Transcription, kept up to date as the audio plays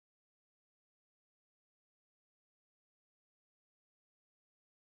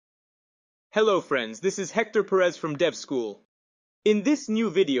Hello friends, this is Hector Perez from Dev School. In this new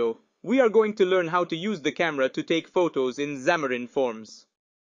video, we are going to learn how to use the camera to take photos in Xamarin.Forms.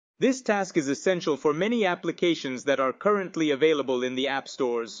 This task is essential for many applications that are currently available in the app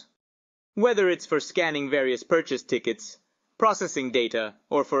stores, whether it's for scanning various purchase tickets, processing data,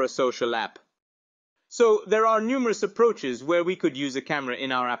 or for a social app. So there are numerous approaches where we could use a camera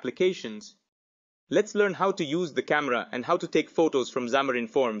in our applications. Let's learn how to use the camera and how to take photos from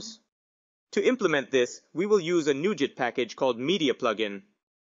Xamarin.Forms. To implement this, we will use a NuGet package called Media Plugin.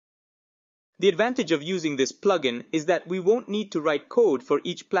 The advantage of using this plugin is that we won't need to write code for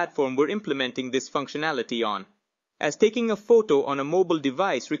each platform we're implementing this functionality on, as taking a photo on a mobile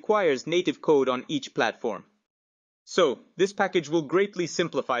device requires native code on each platform. So, this package will greatly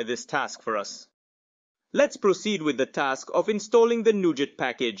simplify this task for us. Let's proceed with the task of installing the NuGet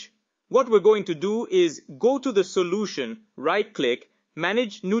package. What we're going to do is go to the solution, right-click,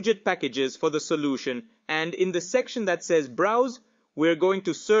 Manage NuGet packages for the solution, and in the section that says Browse, we're going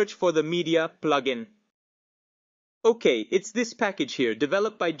to search for the Media plugin. Okay, it's this package here,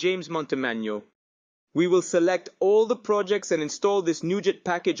 developed by James Montemagno. We will select all the projects and install this NuGet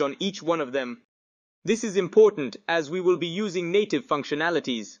package on each one of them. This is important as we will be using native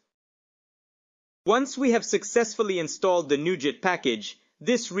functionalities. Once we have successfully installed the NuGet package,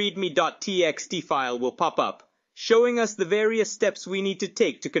 this readme.txt file will pop up, showing us the various steps we need to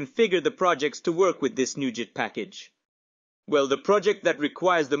take to configure the projects to work with this NuGet package. Well, the project that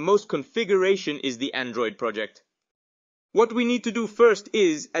requires the most configuration is the Android project. What we need to do first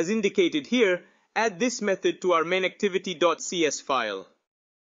is, as indicated here, add this method to our mainActivity.cs file.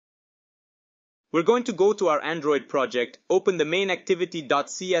 We're going to go to our Android project, open the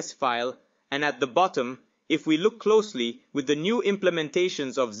mainActivity.cs file, and at the bottom, if we look closely, with the new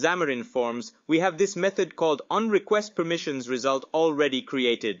implementations of Xamarin.Forms, we have this method called onRequestPermissions result already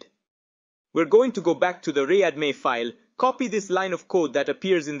created. We're going to go back to the readme file, copy this line of code that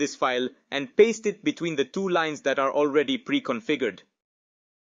appears in this file, and paste it between the two lines that are already pre-configured.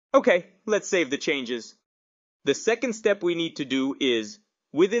 Okay, let's save the changes. The second step we need to do is,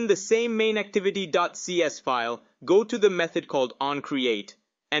 within the same mainActivity.cs file, go to the method called onCreate.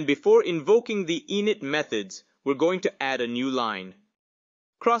 And before invoking the init methods, we're going to add a new line.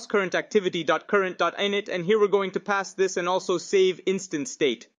 crossCurrentActivity.current.init, and here we're going to pass this and also save instant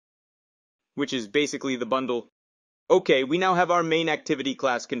state, which is basically the bundle. Okay, we now have our main activity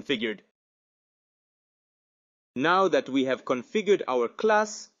class configured. Now that we have configured our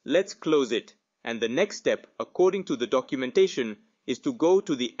class, let's close it. And the next step, according to the documentation, is to go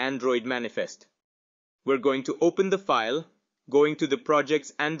to the Android manifest. We're going to open the file, going to the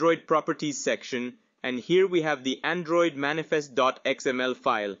project's Android properties section, and here we have the Android manifest.xml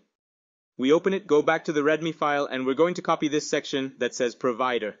file. We open it, go back to the README file, and we're going to copy this section that says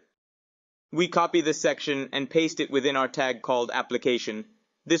provider. We copy this section and paste it within our tag called application.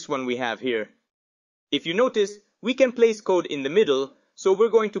 This one we have here. If you notice, we can place code in the middle, so we're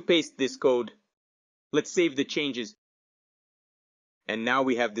going to paste this code. Let's save the changes. And now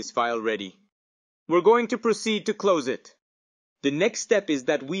we have this file ready. We're going to proceed to close it. The next step is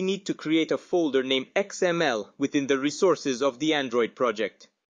that we need to create a folder named XML within the resources of the Android project.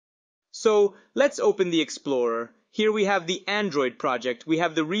 So let's open the Explorer. Here we have the Android project, we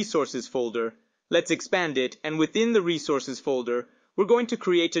have the resources folder. Let's expand it, and within the resources folder, we're going to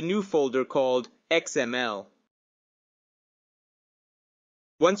create a new folder called XML.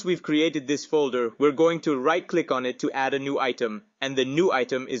 Once we've created this folder, we're going to right-click on it to add a new item, and the new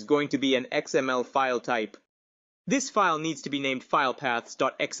item is going to be an XML file type. This file needs to be named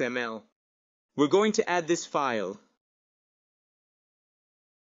filepaths.xml. We're going to add this file.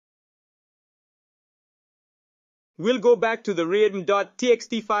 We'll go back to the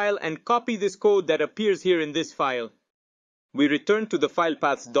readme.txt file and copy this code that appears here in this file. We return to the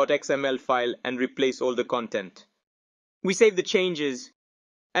filepaths.xml file and replace all the content. We save the changes,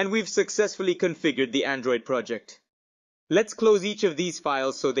 and we've successfully configured the Android project. Let's close each of these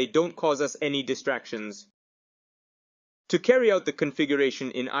files so they don't cause us any distractions. To carry out the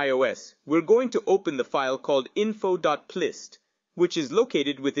configuration in iOS, we're going to open the file called info.plist, which is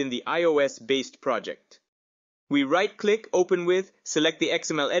located within the iOS-based project. We right-click, open with, select the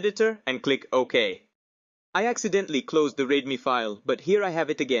XML editor, and click OK. I accidentally closed the README file, but here I have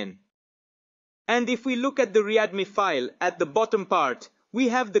it again. And if we look at the readme file, at the bottom part, we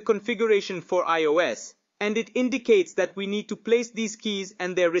have the configuration for iOS, and it indicates that we need to place these keys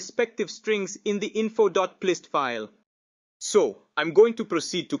and their respective strings in the info.plist file. So, I'm going to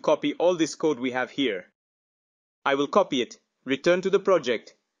proceed to copy all this code we have here. I will copy it, return to the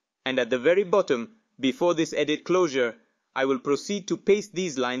project, and at the very bottom, before this edit closure, I will proceed to paste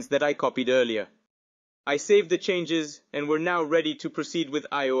these lines that I copied earlier. I saved the changes and we're now ready to proceed with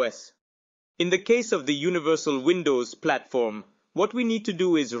iOS. In the case of the Universal Windows platform, what we need to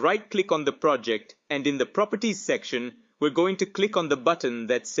do is right-click on the project, and in the Properties section, we're going to click on the button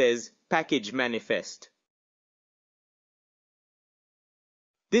that says Package Manifest.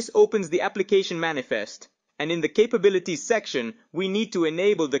 This opens the application manifest, and in the Capabilities section, we need to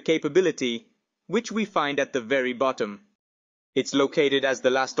enable the capability, which we find at the very bottom. It's located as the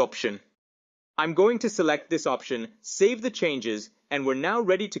last option. I'm going to select this option, save the changes, and we're now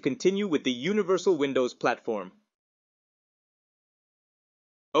ready to continue with the Universal Windows platform.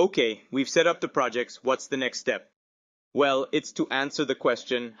 Okay, we've set up the projects. What's the next step? Well, it's to answer the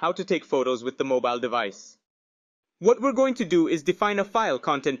question, how to take photos with the mobile device. What we're going to do is define a file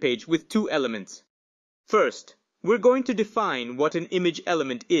content page with two elements. First, we're going to define what an image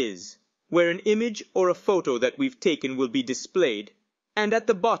element is, where an image or a photo that we've taken will be displayed, and at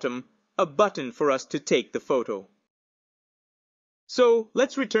the bottom, a button for us to take the photo. So,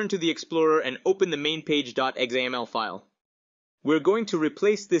 let's return to the Explorer and open the mainpage.xaml file. We're going to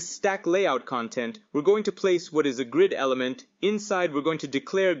replace this stack layout content. We're going to place what is a grid element. Inside, we're going to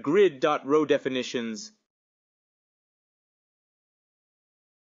declare grid.row definitions.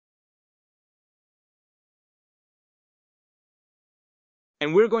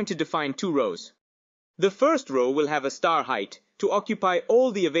 And we're going to define two rows. The first row will have a star height to occupy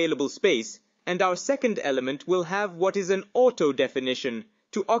all the available space, and our second element will have what is an auto definition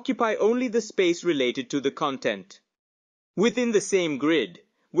to occupy only the space related to the content. Within the same grid,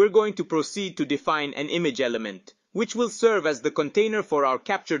 we're going to proceed to define an image element, which will serve as the container for our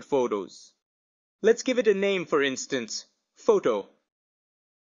captured photos. Let's give it a name, for instance, photo.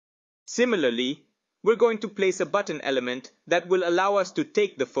 Similarly, we're going to place a button element that will allow us to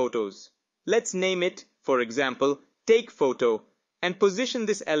take the photos. Let's name it, for example, take photo, and position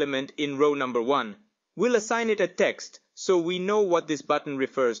this element in row number 1. We'll assign it a text so we know what this button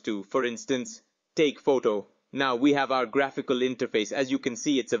refers to, for instance, take photo. Now we have our graphical interface. As you can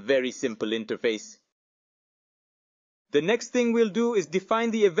see, it's a very simple interface. The next thing we'll do is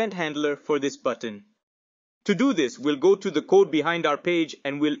define the event handler for this button. To do this, we'll go to the code behind our page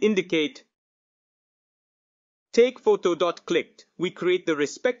and we'll indicate TakePhoto.clicked. We create the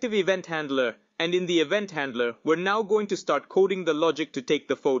respective event handler, and in the event handler, we're now going to start coding the logic to take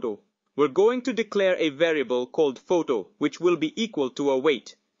the photo. We're going to declare a variable called photo, which will be equal to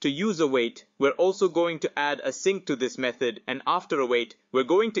await. To use await, we're also going to add a sync to this method, and after await, we're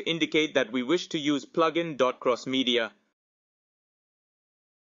going to indicate that we wish to use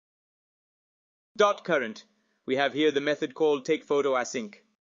plugin.crossmedia.current. We have here the method called takePhotoAsync.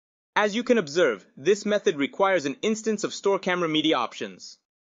 As you can observe, this method requires an instance of store camera media options.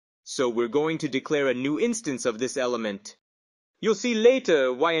 So we're going to declare a new instance of this element. You'll see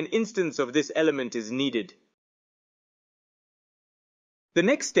later why an instance of this element is needed. The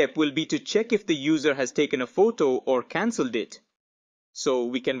next step will be to check if the user has taken a photo or cancelled it. So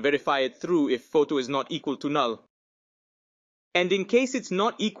we can verify it through if photo is not equal to null. And in case it's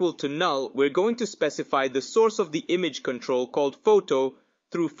not equal to null, we're going to specify the source of the image control called photo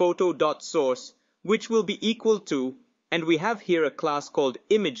through photo.source, which will be equal to, and we have here a class called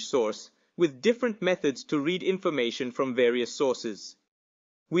ImageSource with different methods to read information from various sources.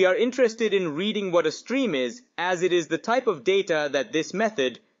 We are interested in reading what a stream is, as it is the type of data that this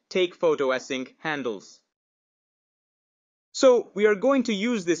method, takePhotoAsync, handles. So we are going to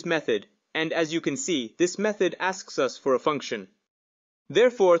use this method, and as you can see, this method asks us for a function.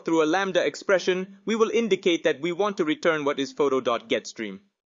 Therefore, through a lambda expression, we will indicate that we want to return what is photo.getStream.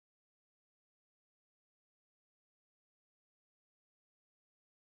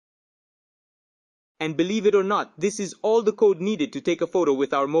 And believe it or not, this is all the code needed to take a photo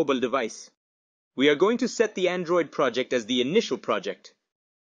with our mobile device. We are going to set the Android project as the initial project,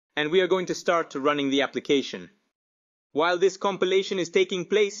 and we are going to start running the application. While this compilation is taking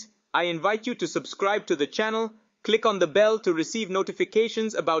place, I invite you to subscribe to the channel, click on the bell to receive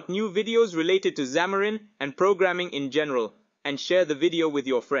notifications about new videos related to Xamarin and programming in general, and share the video with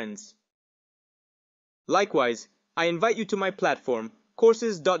your friends. Likewise, I invite you to my platform,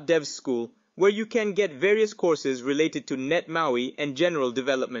 courses.devschool, where you can get various courses related to NetMAUI and general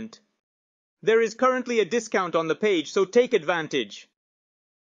development. There is currently a discount on the page, so take advantage.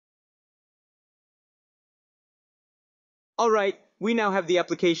 Alright, we now have the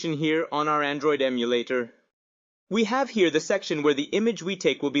application here on our Android emulator. We have here the section where the image we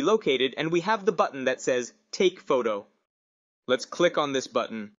take will be located, and we have the button that says Take Photo. Let's click on this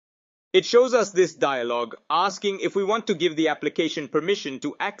button. It shows us this dialog asking if we want to give the application permission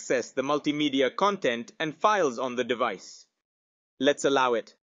to access the multimedia content and files on the device. Let's allow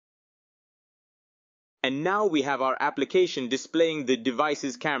it. And now we have our application displaying the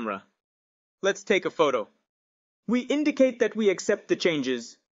device's camera. Let's take a photo. We indicate that we accept the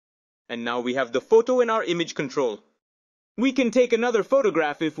changes. And now we have the photo in our image control. We can take another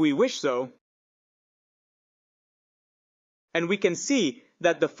photograph if we wish so. And we can see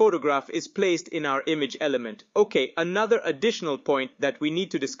that the photograph is placed in our image element. Okay, another additional point that we need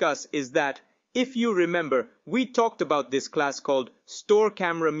to discuss is that, if you remember, we talked about this class called Store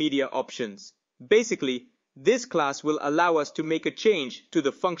Camera Media Options. Basically, this class will allow us to make a change to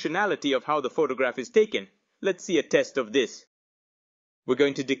the functionality of how the photograph is taken. Let's see a test of this. We're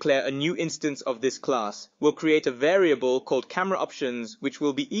going to declare a new instance of this class. We'll create a variable called Camera Options, which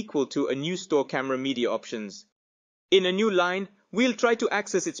will be equal to a new Store Camera Media Options. In a new line, we'll try to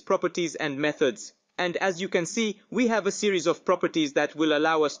access its properties and methods. And as you can see, we have a series of properties that will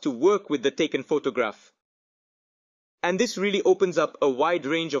allow us to work with the taken photograph. And this really opens up a wide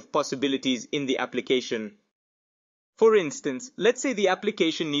range of possibilities in the application. For instance, let's say the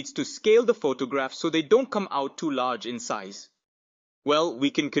application needs to scale the photograph so they don't come out too large in size. Well, we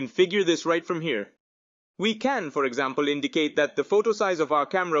can configure this right from here. We can, for example, indicate that the photo size of our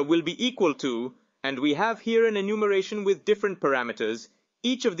camera will be equal to, and we have here an enumeration with different parameters.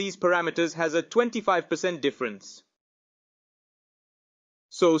 Each of these parameters has a 25% difference.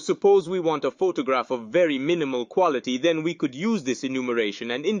 So suppose we want a photograph of very minimal quality, then we could use this enumeration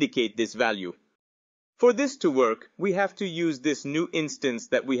and indicate this value. For this to work, we have to use this new instance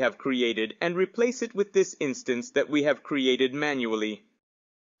that we have created and replace it with this instance that we have created manually.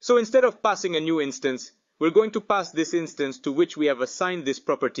 So instead of passing a new instance, we're going to pass this instance to which we have assigned this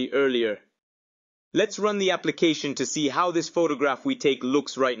property earlier. Let's run the application to see how this photograph we take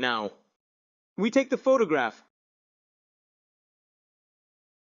looks right now. We take the photograph.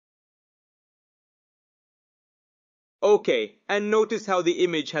 Okay, and notice how the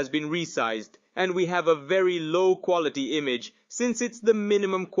image has been resized, and we have a very low quality image since it's the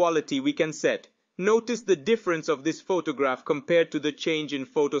minimum quality we can set. Notice the difference of this photograph compared to the change in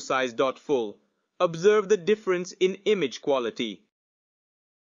photo size.full. Observe the difference in image quality.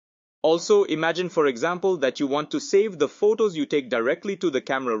 Also, imagine for example that you want to save the photos you take directly to the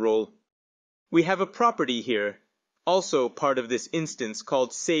camera roll. We have a property here, also part of this instance,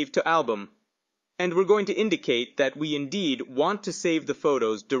 called Save to Album. And we're going to indicate that we indeed want to save the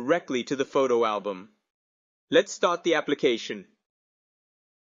photos directly to the photo album. Let's start the application.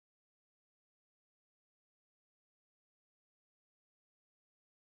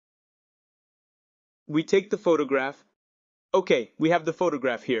 We take the photograph. Okay, we have the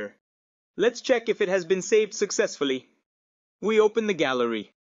photograph here. Let's check if it has been saved successfully. We open the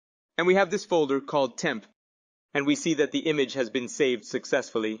gallery, and we have this folder called Temp, and we see that the image has been saved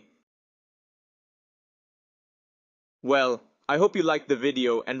successfully. Well, I hope you liked the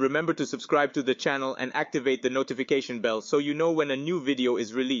video, and remember to subscribe to the channel and activate the notification bell so you know when a new video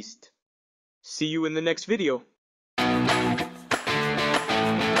is released. See you in the next video.